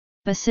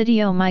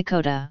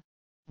Basidiomycota,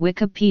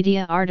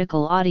 Wikipedia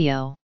article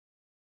audio.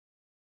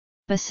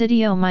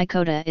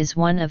 Basidiomycota is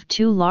one of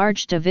two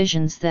large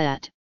divisions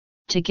that,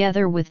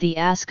 together with the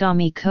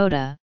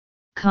Basidiomycota,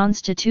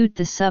 constitute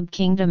the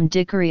subkingdom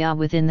Dicaria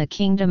within the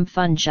kingdom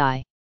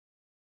fungi.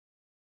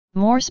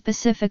 More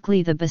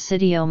specifically, the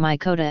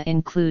Basidiomycota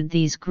include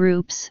these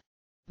groups: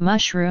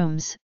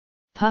 mushrooms,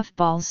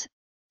 puffballs,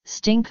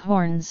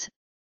 stinkhorns,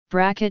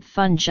 bracket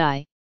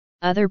fungi,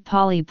 other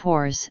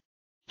polypores,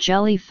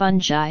 jelly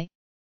fungi,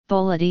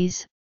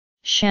 bolides,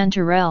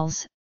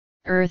 chanterelles,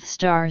 earth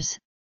stars,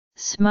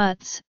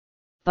 smuts,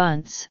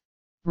 bunts,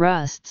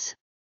 rusts,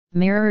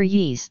 mirror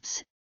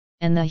yeasts,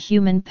 and the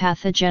human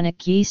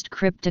pathogenic yeast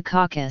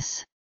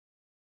Cryptococcus.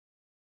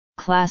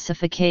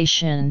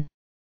 Classification: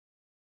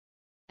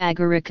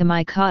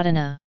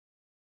 Agaricomycotina.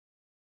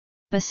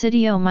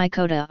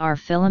 Basidiomycota are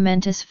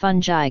filamentous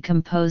fungi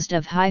composed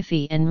of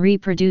hyphae and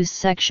reproduce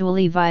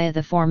sexually via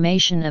the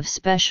formation of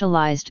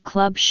specialized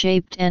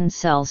club-shaped end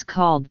cells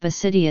called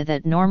basidia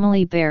that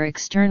normally bear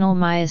external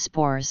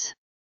myospores.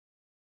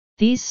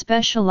 These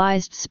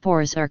specialized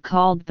spores are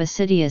called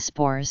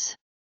basidiospores.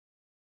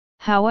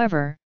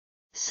 However,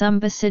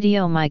 some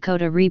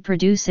Basidiomycota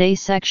reproduce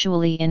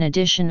asexually in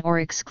addition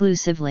or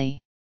exclusively.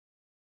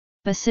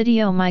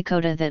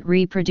 Basidiomycota that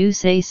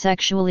reproduce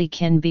asexually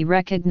can be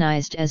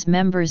recognized as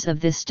members of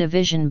this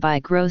division by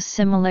gross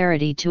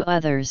similarity to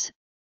others,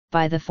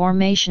 by the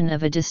formation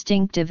of a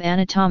distinctive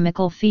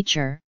anatomical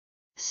feature,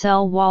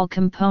 cell wall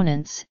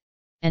components,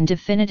 and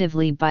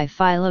definitively by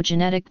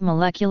phylogenetic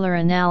molecular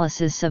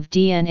analysis of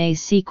DNA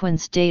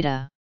sequence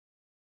data.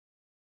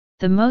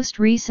 The most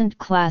recent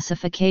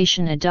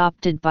classification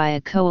adopted by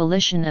a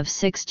coalition of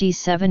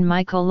 67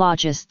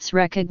 mycologists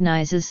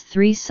recognizes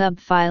 3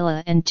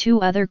 subphyla and 2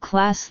 other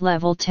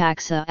class-level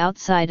taxa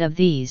outside of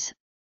these,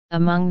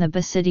 among the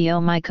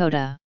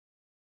Basidiomycota.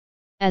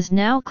 As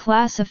now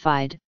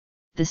classified,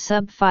 the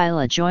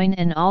subphyla join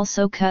and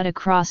also cut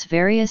across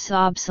various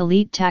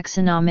obsolete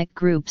taxonomic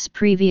groups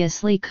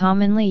previously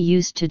commonly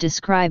used to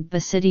describe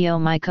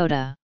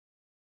Basidiomycota.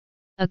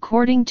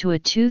 According to a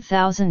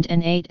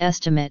 2008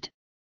 estimate,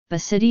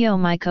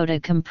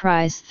 Basidiomycota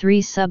comprise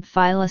 3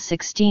 subphyla,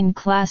 16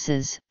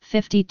 classes,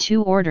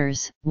 52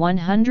 orders,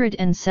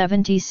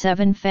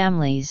 177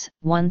 families,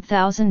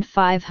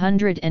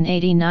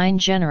 1,589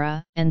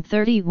 genera, and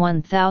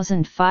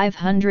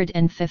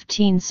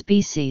 31,515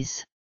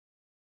 species.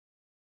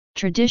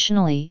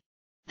 Traditionally,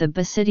 the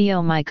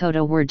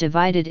Basidiomycota were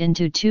divided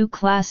into 2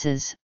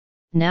 classes,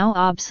 now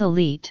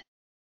obsolete.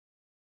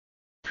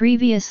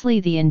 Previously,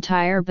 the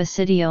entire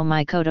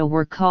Basidiomycota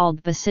were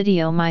called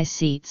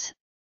Basidiomycetes,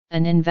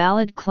 an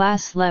invalid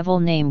class-level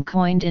name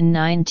coined in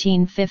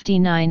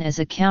 1959 as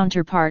a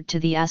counterpart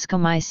to the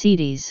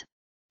Ascomycetes,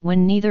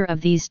 when neither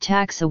of these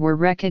taxa were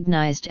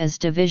recognized as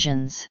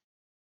divisions.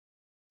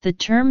 The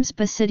terms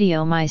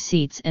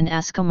Basidiomycetes and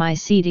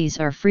Ascomycetes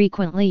are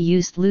frequently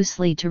used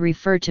loosely to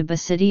refer to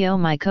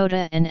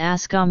Basidiomycota and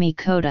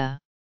Ascomycota.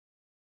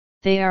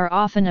 They are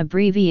often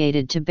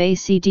abbreviated to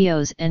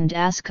Basidios and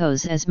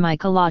Ascos as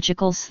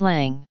mycological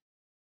slang.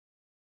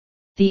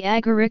 The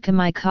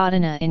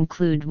Agaricomycotina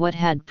include what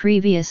had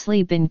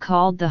previously been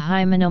called the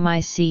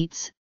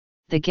Hymenomycetes,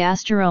 the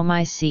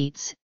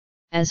Gasteromycetes,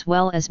 as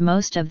well as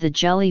most of the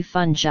jelly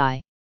fungi.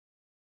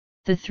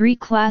 The 3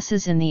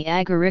 classes in the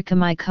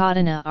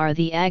Agaricomycotina are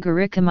the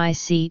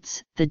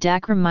Agaricomycetes, the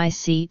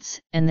Dacromycetes,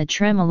 and the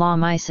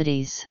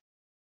Tremolomycetes.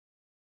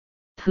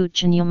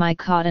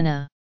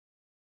 Puccineomycotina.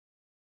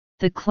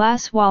 The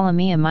class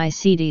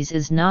Wallomiomycetes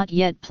is not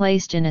yet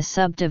placed in a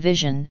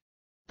subdivision,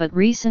 but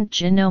recent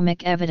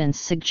genomic evidence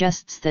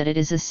suggests that it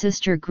is a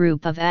sister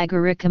group of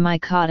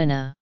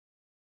Agaricomycotina.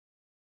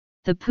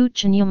 The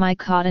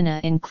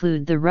Puccineomycotina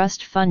include the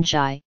rust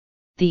fungi,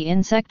 the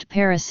insect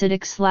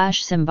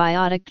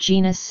parasitic/symbiotic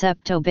genus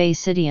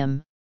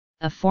Septobasidium,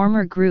 a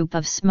former group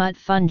of smut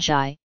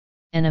fungi,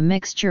 and a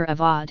mixture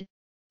of odd,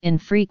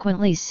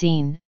 infrequently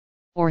seen,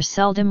 or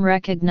seldom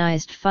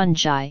recognized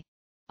fungi,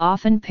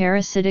 often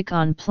parasitic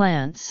on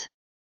plants.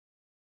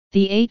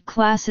 The 8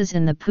 classes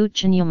in the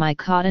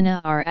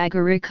Puccineomycotina are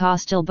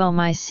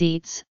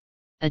Agaricostilbomycetes,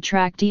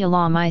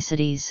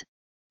 Atractyolomycetes,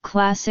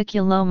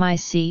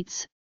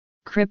 Classiculomycetes,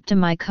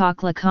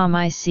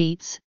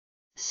 Cryptomycoclocomycetes,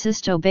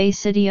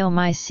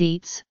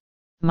 Cystobasidiomycetes,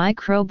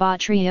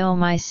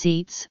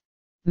 Microbotriomycetes,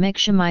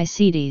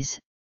 Myxomycetes,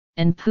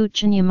 and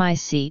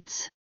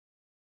Puccineomycetes.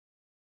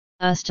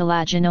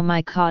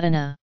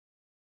 Ustelaginomycotina.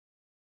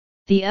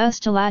 The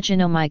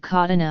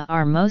Ustelaginomycotina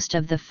are most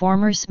of the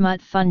former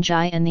smut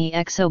fungi and the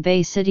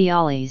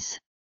Exobasidiales.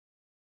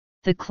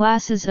 The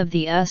classes of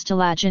the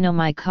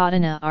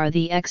Ustelaginomycotina are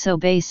the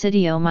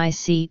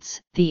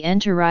Exobasidiomycetes, the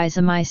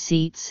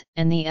Enterrhizomycetes,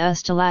 and the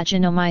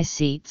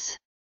Ustelaginomycetes.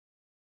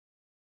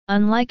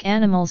 Unlike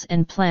animals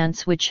and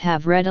plants which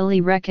have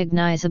readily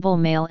recognizable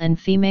male and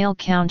female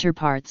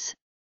counterparts,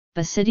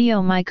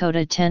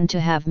 Basidiomycota tend to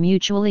have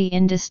mutually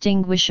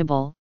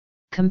indistinguishable,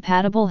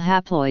 compatible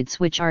haploids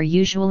which are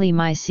usually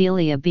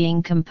mycelia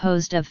being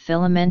composed of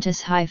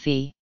filamentous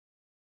hyphae.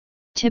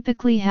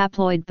 Typically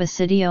haploid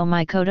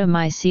Basidiomycota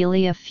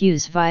mycelia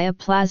fuse via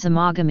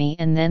plasmogamy,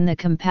 and then the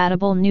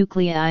compatible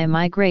nuclei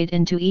migrate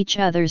into each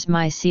other's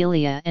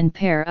mycelia and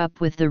pair up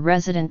with the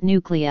resident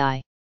nuclei.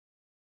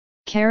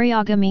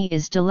 Karyogamy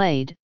is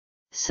delayed,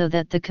 so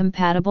that the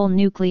compatible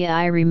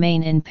nuclei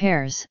remain in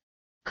pairs,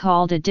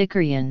 called a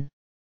dikaryon.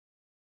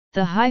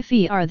 The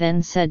hyphae are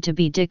then said to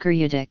be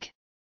dikaryotic.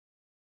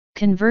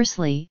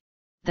 Conversely,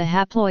 the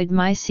haploid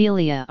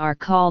mycelia are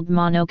called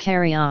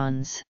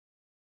monokaryons.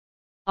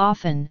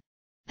 Often,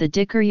 the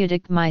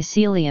dikaryotic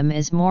mycelium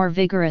is more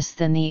vigorous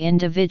than the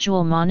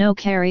individual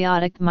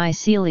monokaryotic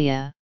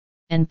mycelia,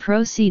 and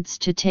proceeds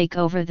to take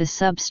over the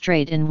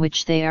substrate in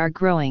which they are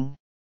growing.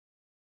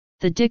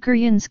 The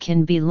dikaryons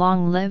can be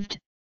long-lived,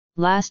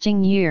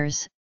 lasting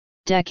years,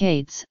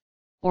 decades,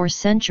 or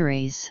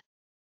centuries.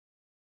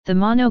 The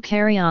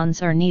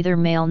monokaryons are neither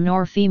male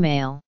nor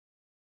female.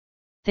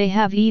 They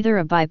have either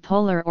a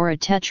bipolar or a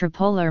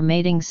tetrapolar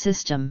mating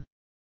system.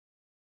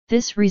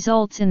 This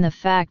results in the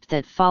fact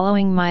that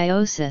following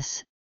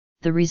meiosis,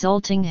 the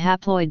resulting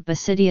haploid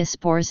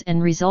basidiospores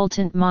and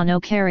resultant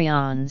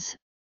monokaryons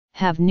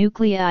have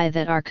nuclei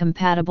that are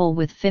compatible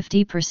with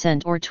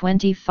 50% or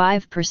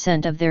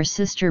 25% of their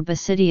sister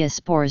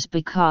basidiospores,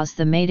 because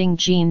the mating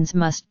genes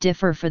must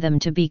differ for them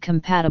to be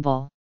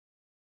compatible.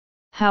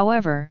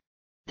 However,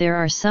 there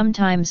are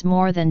sometimes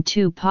more than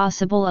 2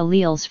 possible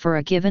alleles for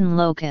a given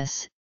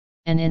locus,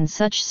 and in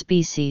such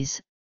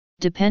species,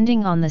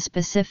 depending on the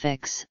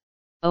specifics,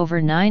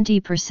 over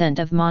 90%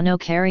 of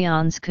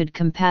monokaryons could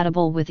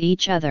compatible with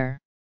each other.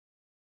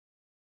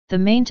 The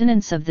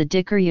maintenance of the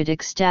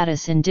dikaryotic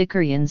status in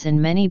dikaryons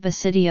in many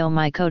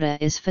Basidiomycota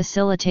is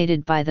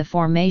facilitated by the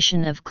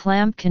formation of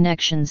clamp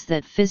connections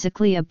that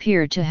physically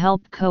appear to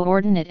help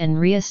coordinate and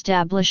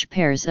re-establish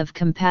pairs of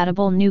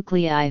compatible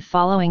nuclei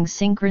following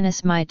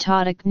synchronous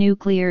mitotic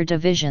nuclear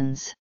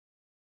divisions.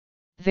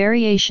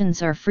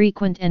 Variations are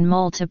frequent and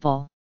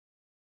multiple.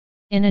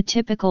 In a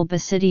typical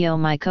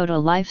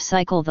Basidiomycota life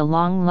cycle, the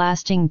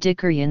long-lasting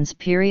dikaryons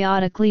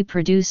periodically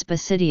produce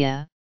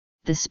basidia,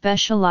 the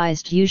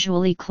specialized,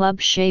 usually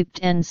club-shaped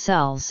end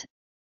cells,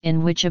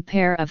 in which a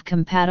pair of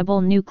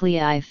compatible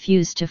nuclei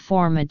fuse to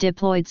form a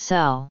diploid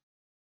cell.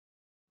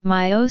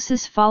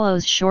 Meiosis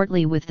follows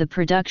shortly with the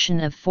production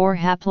of 4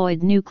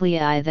 haploid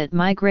nuclei that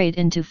migrate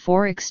into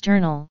 4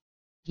 external,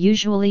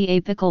 usually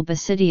apical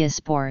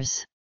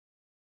basidiospores.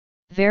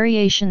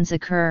 Variations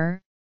occur,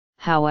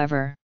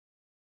 however.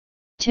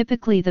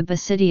 Typically the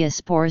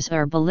basidiospores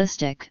are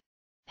ballistic,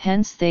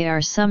 hence they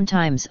are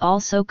sometimes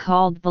also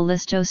called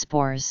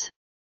ballistospores.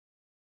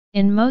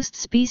 In most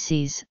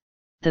species,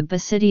 the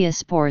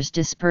basidiospores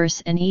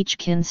disperse and each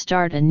can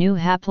start a new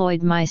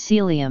haploid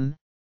mycelium,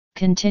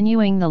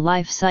 continuing the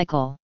life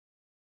cycle.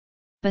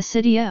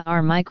 Basidia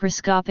are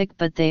microscopic,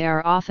 but they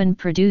are often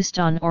produced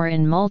on or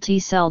in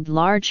multi-celled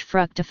large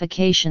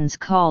fructifications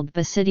called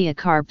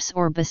basidiocarps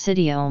or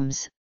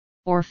basidiomes,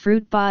 or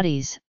fruit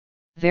bodies,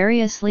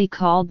 variously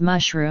called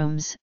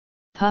mushrooms,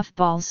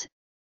 puffballs,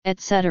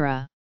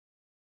 etc.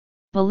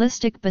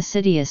 Ballistic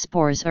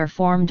basidiospores are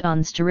formed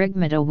on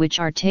sterigmata, which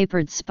are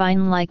tapered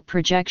spine-like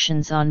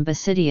projections on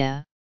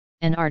basidia,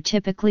 and are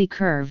typically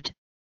curved,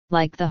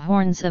 like the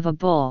horns of a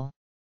bull.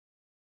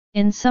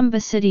 In some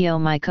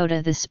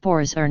Basidiomycota the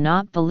spores are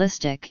not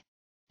ballistic,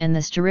 and the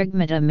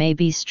sterigmata may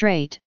be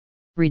straight,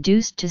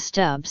 reduced to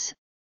stubs,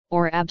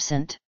 or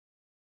absent.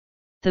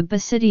 The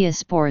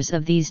basidiospores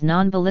of these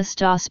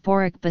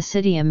non-ballistosporic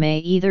basidia may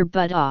either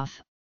bud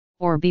off,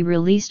 or be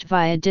released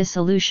via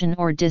dissolution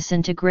or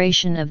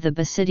disintegration of the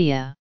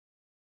basidia.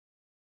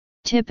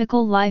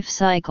 Typical life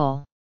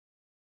cycle.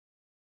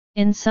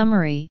 In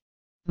summary,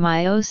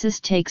 meiosis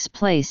takes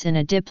place in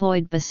a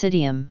diploid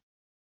basidium.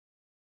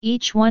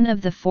 Each one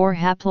of the 4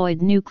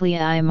 haploid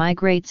nuclei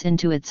migrates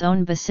into its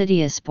own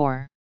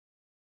basidiospore.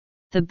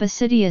 The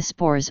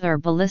basidiospores are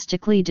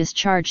ballistically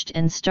discharged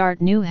and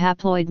start new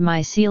haploid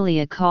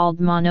mycelia called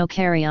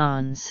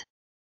monokaryons.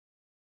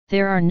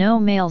 There are no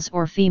males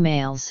or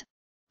females,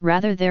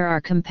 rather there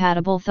are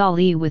compatible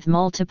thalli with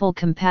multiple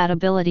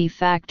compatibility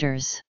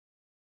factors.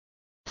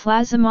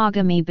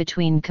 Plasmogamy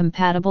between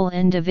compatible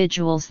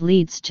individuals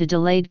leads to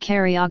delayed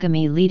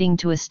karyogamy, leading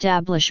to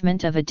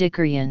establishment of a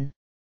dikaryon.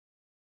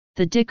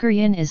 The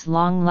dikaryon is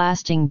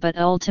long-lasting but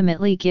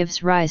ultimately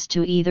gives rise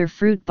to either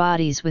fruit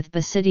bodies with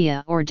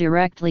basidia or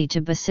directly to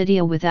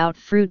basidia without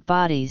fruit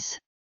bodies.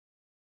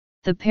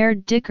 The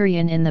paired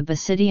dikaryon in the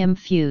basidium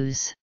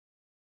fuse.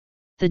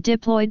 The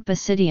diploid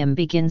basidium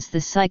begins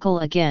the cycle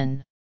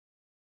again.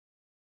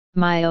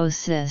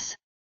 Meiosis.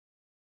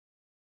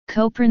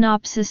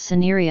 Coprinopsis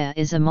cinerea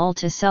is a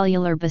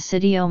multicellular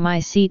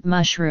basidiomycete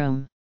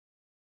mushroom.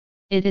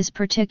 It is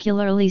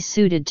particularly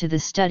suited to the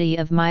study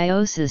of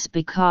meiosis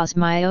because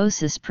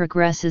meiosis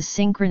progresses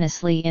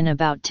synchronously in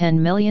about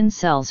 10 million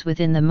cells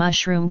within the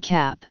mushroom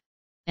cap,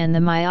 and the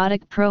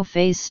meiotic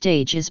prophase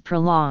stage is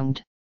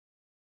prolonged.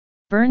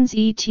 Burns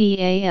et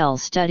al.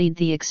 Studied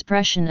the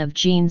expression of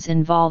genes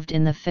involved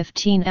in the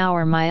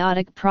 15-hour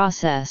meiotic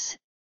process,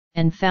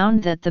 and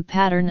found that the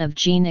pattern of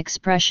gene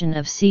expression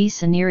of C.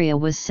 cinerea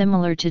was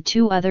similar to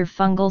two other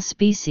fungal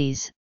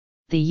species,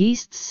 the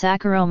yeasts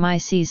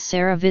Saccharomyces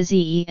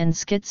cerevisiae and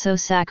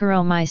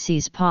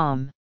Schizosaccharomyces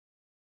palm.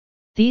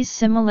 These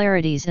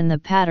similarities in the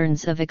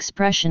patterns of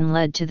expression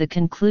led to the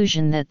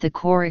conclusion that the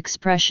core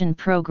expression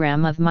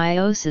program of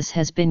meiosis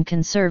has been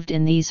conserved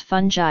in these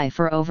fungi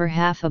for over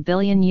 500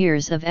 million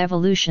years of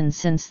evolution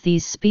since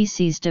these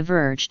species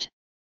diverged.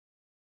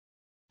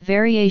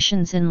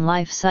 Variations in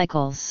life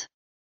cycles.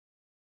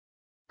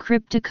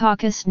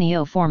 Cryptococcus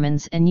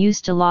neoformans and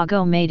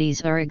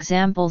Eustalogomates are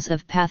examples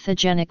of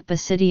pathogenic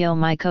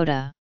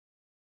Basidiomycota.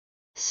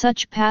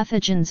 Such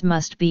pathogens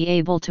must be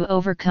able to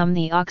overcome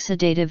the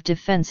oxidative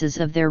defenses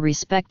of their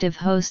respective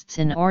hosts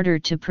in order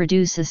to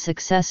produce a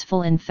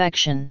successful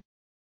infection.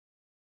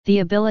 The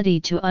ability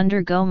to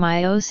undergo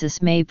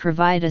meiosis may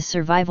provide a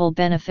survival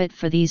benefit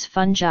for these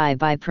fungi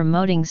by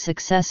promoting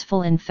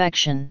successful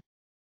infection.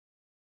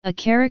 A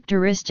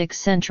characteristic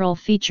central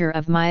feature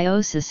of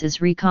meiosis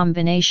is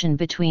recombination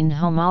between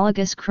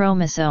homologous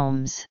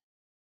chromosomes.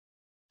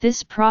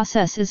 This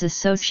process is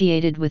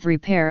associated with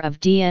repair of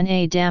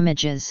DNA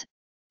damages,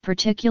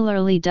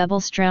 particularly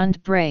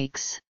double-strand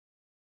breaks.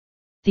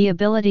 The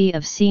ability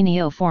of C.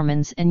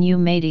 neoformans and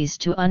Eumates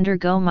to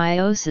undergo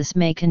meiosis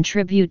may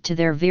contribute to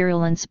their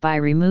virulence by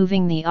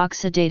removing the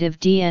oxidative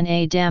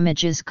DNA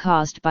damages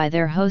caused by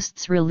their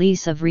host's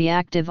release of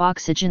reactive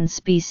oxygen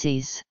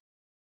species.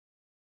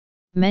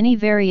 Many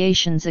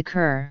variations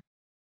occur.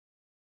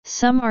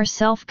 Some are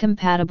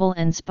self-compatible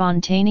and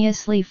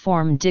spontaneously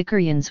form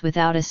dicryons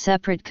without a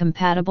separate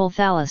compatible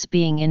thallus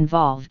being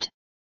involved.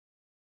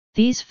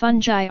 These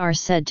fungi are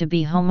said to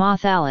be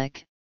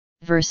homothallic,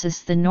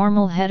 versus the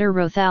normal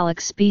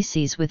heterothallic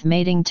species with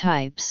mating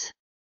types.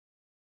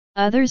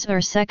 Others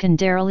are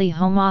secondarily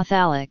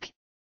homothallic,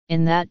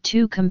 in that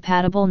two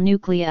compatible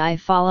nuclei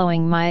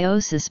following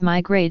meiosis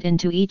migrate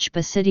into each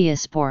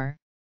basidiospore,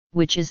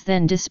 which is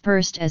then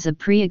dispersed as a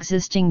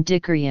pre-existing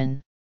dikryon.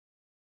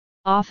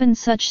 Often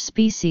such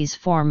species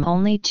form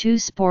only 2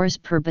 spores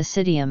per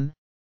basidium,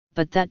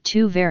 but that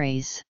too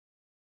varies.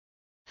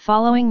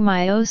 Following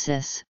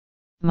meiosis,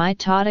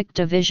 mitotic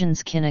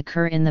divisions can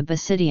occur in the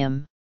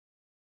basidium.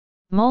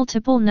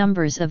 Multiple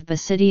numbers of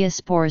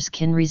basidiospores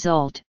can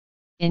result,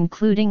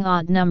 including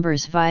odd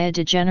numbers via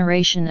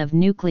degeneration of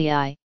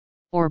nuclei,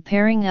 or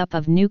pairing up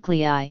of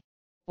nuclei,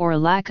 or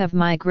lack of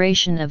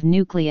migration of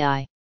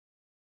nuclei.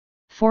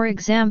 For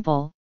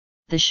example,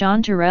 the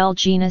chanterelle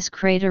genus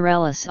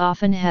Craterellus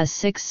often has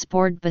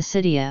 6-spored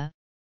basidia,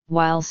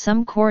 while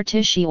some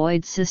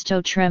corticioid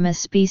Cystotrema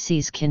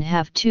species can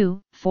have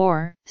 2,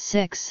 4,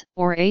 6,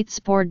 or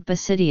 8-spored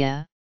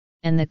basidia,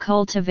 and the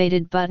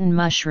cultivated button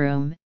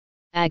mushroom,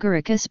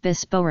 Agaricus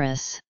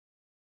bisporus,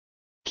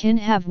 can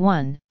have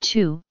 1,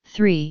 2,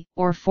 3,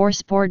 or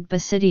 4-spored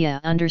basidia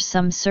under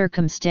some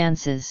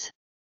circumstances.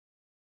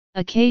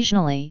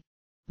 Occasionally,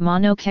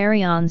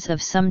 monokaryons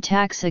of some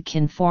taxa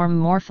can form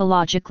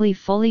morphologically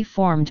fully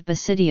formed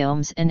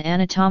basidiomes and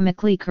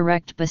anatomically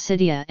correct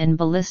basidia and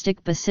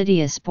ballistic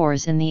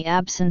basidiospores in the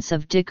absence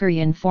of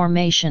dikryon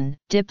formation,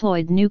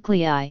 diploid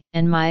nuclei,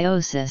 and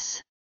meiosis.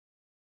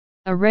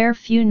 A rare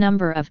few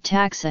number of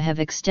taxa have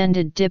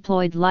extended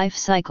diploid life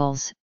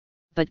cycles,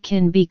 but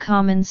can be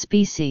common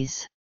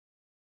species.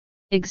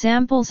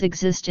 Examples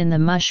exist in the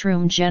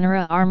mushroom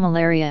genera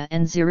Armillaria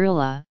and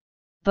Zerula,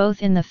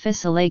 both in the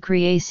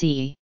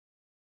Physolacreaceae.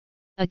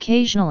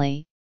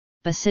 Occasionally,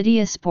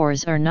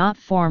 basidiospores are not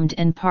formed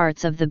and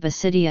parts of the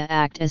basidia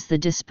act as the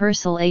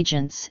dispersal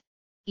agents,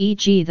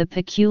 e.g. the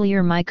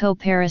peculiar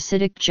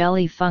mycoparasitic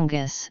jelly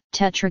fungus,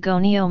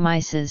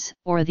 Tetragoniomyces,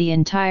 or the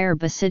entire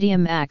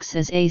basidium acts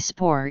as a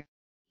spore,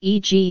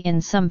 e.g.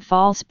 in some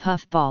false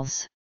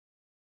puffballs.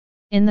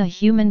 In the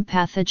human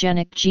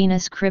pathogenic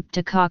genus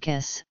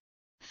Cryptococcus,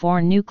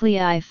 4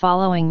 nuclei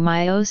following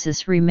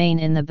meiosis remain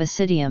in the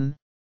basidium,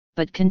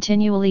 but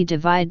continually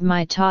divide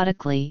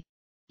mitotically,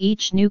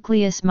 each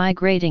nucleus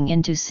migrating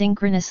into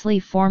synchronously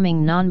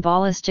forming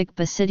non-ballistic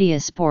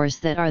basidiospores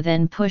that are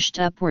then pushed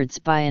upwards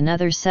by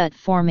another set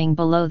forming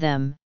below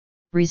them,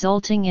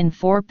 resulting in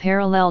 4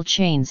 parallel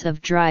chains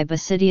of dry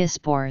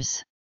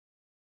basidiospores.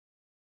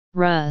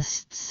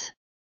 Rusts.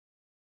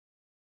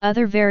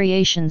 Other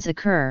variations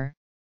occur,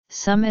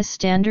 some as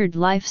standard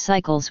life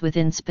cycles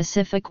within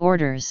specific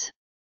orders.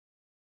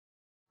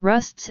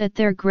 Rusts at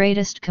their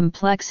greatest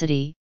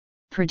complexity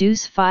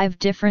produce 5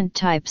 different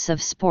types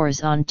of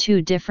spores on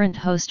 2 different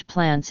host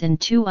plants in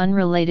 2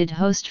 unrelated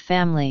host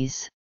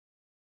families.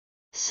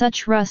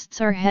 Such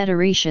rusts are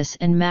heteroecious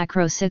and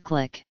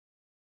macrocyclic.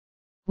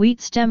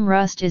 Wheatstem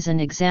rust is an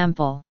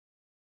example.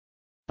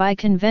 By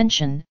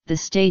convention, the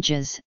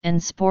stages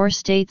and spore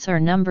states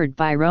are numbered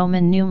by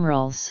Roman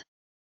numerals.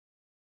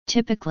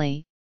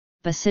 Typically,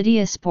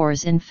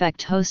 basidiospores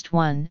infect host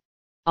 1,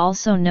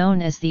 also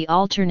known as the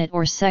alternate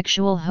or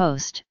sexual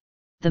host.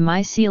 The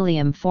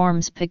mycelium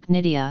forms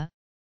pycnidia,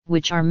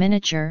 which are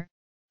miniature,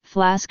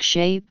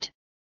 flask-shaped,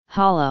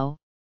 hollow,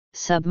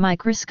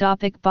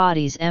 submicroscopic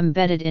bodies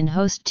embedded in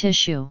host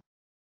tissue.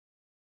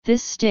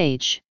 This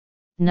stage,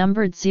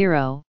 numbered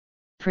 0,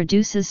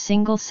 produces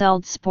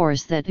single-celled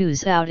spores that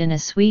ooze out in a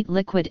sweet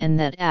liquid and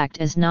that act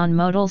as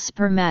non-motile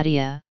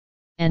spermatia,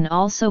 and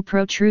also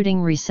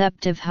protruding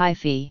receptive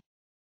hyphae.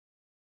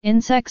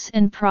 Insects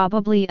and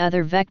probably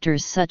other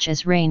vectors such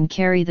as rain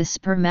carry the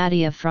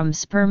spermatia from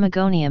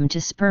spermagonium to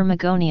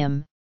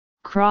spermagonium,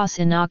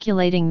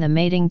 cross-inoculating the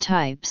mating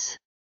types.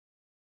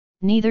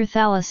 Neither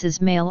thallus is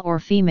male or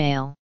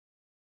female.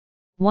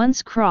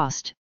 Once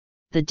crossed,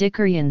 the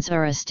dicaryons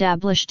are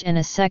established and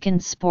a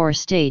second spore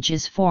stage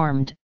is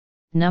formed,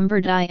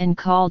 numbered I and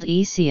called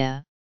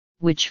eecia,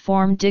 which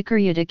form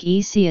dikaryotic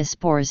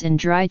eecia in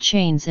dry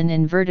chains in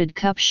inverted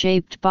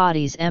cup-shaped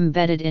bodies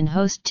embedded in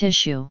host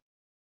tissue.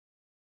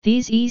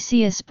 These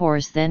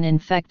eecia then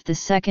infect the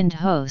second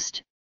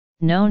host,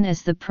 known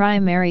as the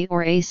primary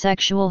or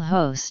asexual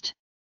host.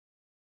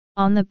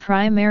 On the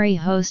primary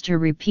host a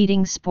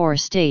repeating spore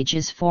stage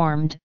is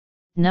formed,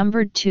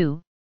 numbered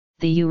 2,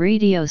 the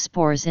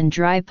euretiospores in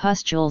dry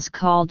pustules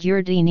called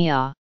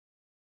urdynia.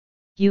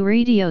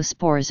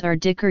 Euretiospores are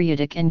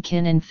dikaryotic and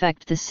can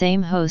infect the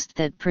same host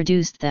that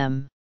produced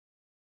them.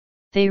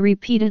 They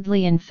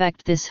repeatedly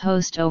infect this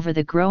host over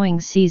the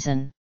growing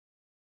season.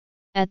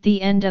 At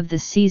the end of the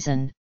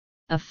season,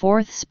 a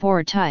fourth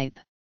spore type,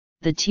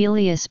 the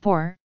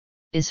teleospore,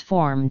 is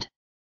formed.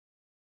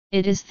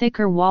 It is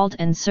thicker-walled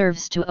and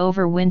serves to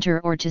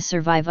overwinter or to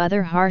survive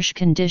other harsh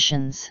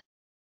conditions.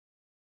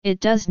 It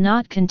does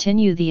not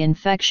continue the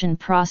infection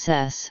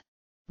process,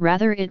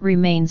 rather it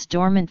remains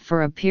dormant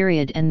for a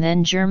period and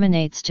then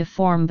germinates to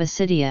form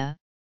basidia,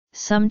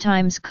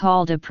 sometimes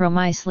called a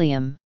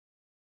promycelium.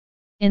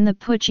 In the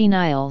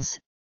Puccinales,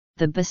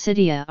 the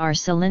basidia are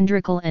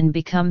cylindrical and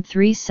become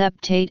 3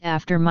 septate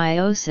after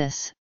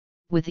meiosis,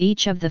 with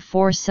each of the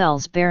 4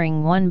 cells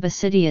bearing 1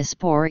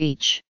 basidiospore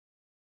each.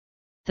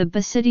 The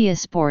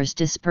basidiospores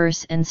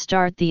disperse and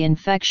start the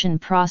infection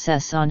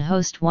process on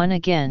host 1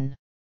 again.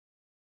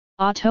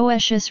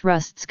 Autoecious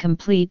rusts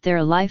complete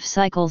their life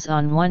cycles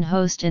on 1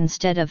 host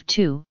instead of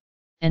 2,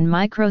 and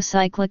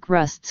microcyclic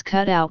rusts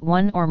cut out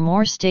 1 or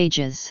more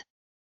stages.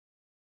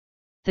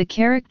 The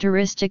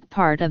characteristic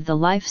part of the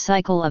life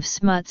cycle of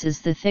smuts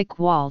is the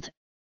thick-walled,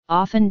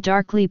 often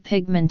darkly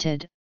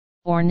pigmented,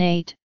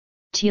 ornate,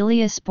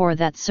 teleospore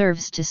that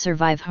serves to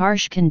survive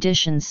harsh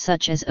conditions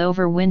such as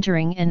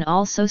overwintering and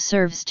also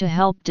serves to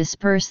help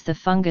disperse the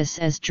fungus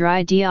as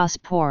dry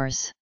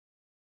diospores.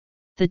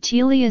 The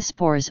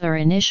teleospores are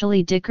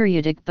initially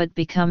dikaryotic but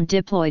become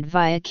diploid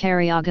via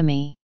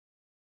karyogamy.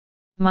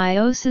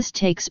 Meiosis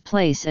takes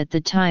place at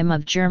the time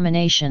of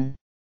germination.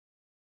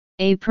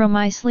 A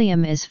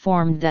promycelium is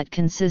formed that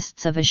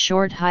consists of a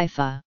short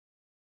hypha.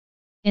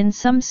 In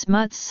some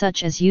smuts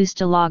such as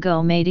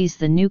Eustalagomates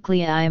the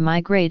nuclei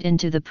migrate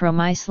into the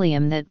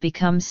promycelium that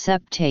becomes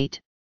septate,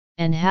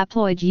 and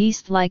haploid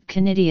yeast-like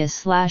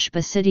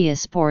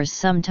conidia/basidiospores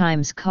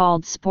sometimes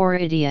called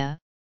sporidia,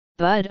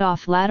 bud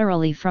off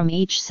laterally from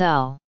each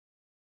cell.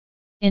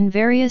 In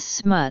various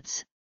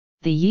smuts,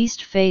 the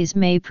yeast phase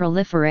may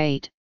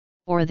proliferate,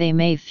 or they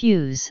may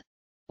fuse,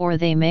 or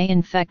they may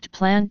infect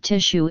plant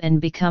tissue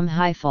and become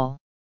hyphal.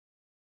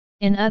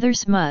 In other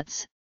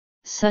smuts,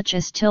 such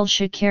as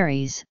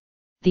Tilshicaries,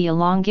 the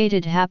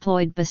elongated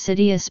haploid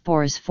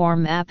basidiospores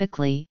form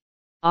apically,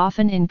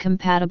 often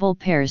incompatible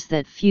pairs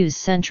that fuse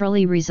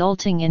centrally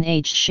resulting in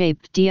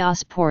H-shaped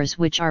diospores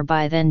which are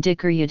by then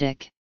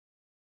dikaryotic.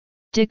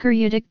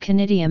 Dikaryotic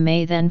conidia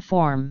may then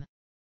form.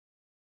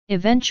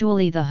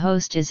 Eventually the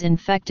host is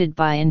infected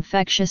by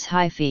infectious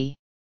hyphae.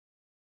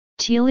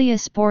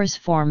 Teleospores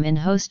form in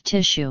host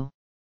tissue.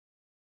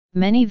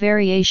 Many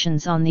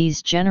variations on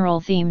these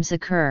general themes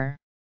occur.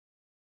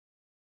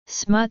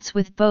 Smuts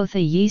with both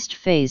a yeast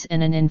phase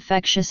and an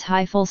infectious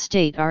hyphal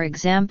state are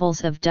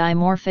examples of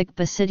dimorphic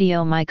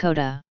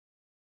Basidiomycota.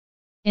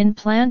 In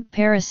plant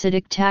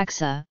parasitic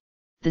taxa,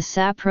 the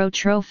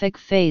saprotrophic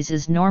phase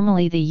is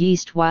normally the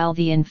yeast while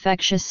the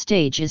infectious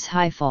stage is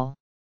hyphal.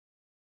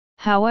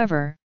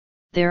 However,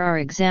 there are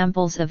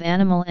examples of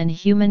animal and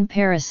human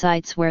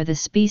parasites where the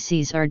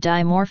species are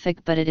dimorphic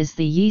but it is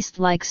the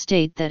yeast-like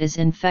state that is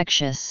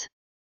infectious.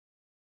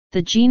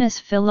 The genus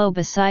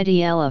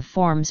Phylobasidiella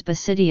forms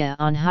basidia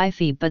on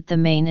hyphae but the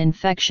main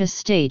infectious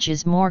stage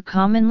is more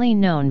commonly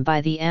known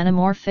by the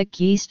anamorphic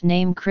yeast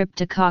name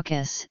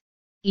Cryptococcus,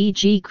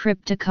 e.g.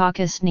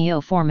 Cryptococcus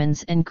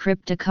neoformans and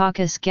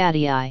Cryptococcus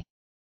gattii.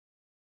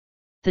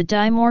 The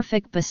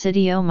dimorphic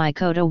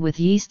Basidiomycota with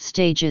yeast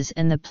stages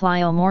and the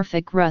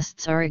pliomorphic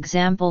rusts are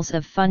examples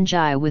of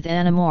fungi with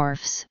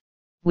anamorphs,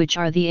 which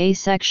are the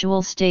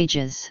asexual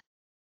stages.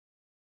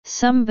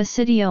 Some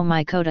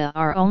Basidiomycota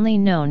are only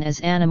known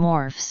as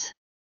anamorphs.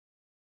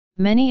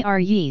 Many are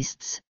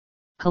yeasts,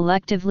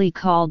 collectively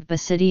called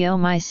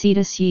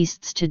Basidiomycetes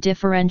yeasts to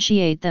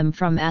differentiate them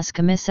from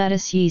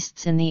Ascomycetes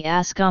yeasts in the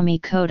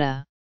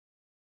Ascomycota.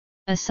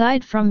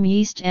 Aside from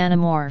yeast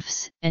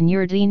anamorphs, and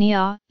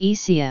Urdynia,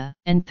 Eecia,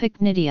 and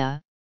Pycnidia,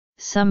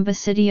 some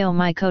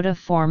Basidiomycota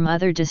form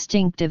other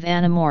distinctive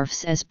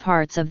anamorphs as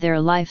parts of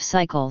their life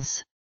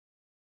cycles.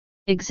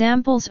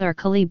 Examples are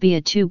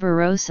Colibia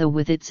tuberosa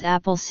with its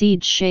apple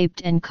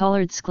seed-shaped and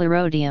colored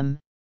sclerotium,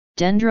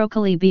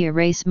 Dendrocolebia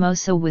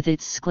racemosa with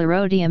its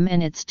sclerotium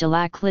and its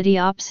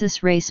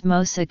Dilaclidiopsis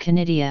racemosa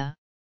canidia,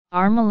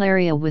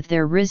 Armillaria with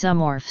their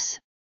rhizomorphs,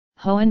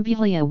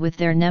 Hoenbulia with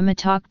their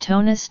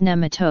Nematoctonus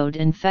nematode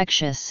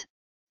infectious,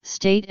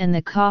 state and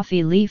the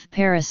coffee leaf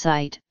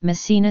parasite,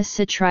 Messina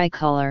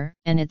citricolor,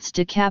 and its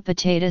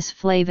Decapitatus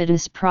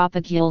flavidus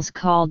propagules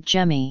called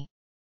gemmy.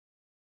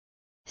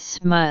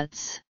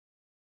 Smuts.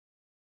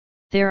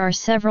 There are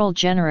several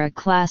genera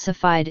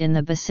classified in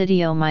the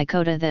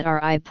Basidiomycota that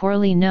are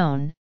poorly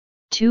known,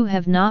 2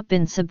 have not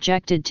been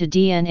subjected to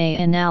DNA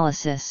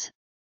analysis,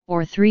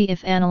 or 3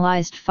 if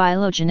analyzed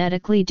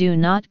phylogenetically do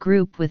not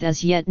group with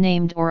as yet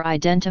named or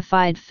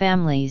identified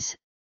families,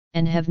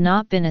 and have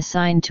not been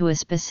assigned to a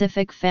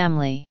specific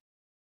family.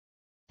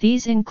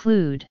 These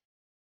include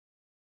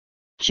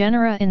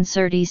genera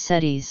Incerti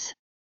setes,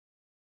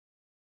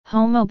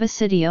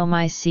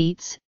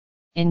 Homobasidiomycetes,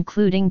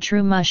 including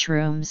true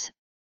mushrooms,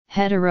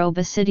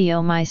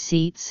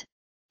 Heterobasidiomycetes,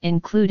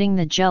 including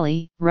the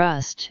jelly,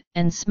 rust,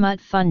 and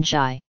smut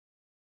fungi.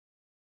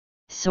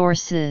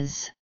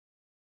 Sources.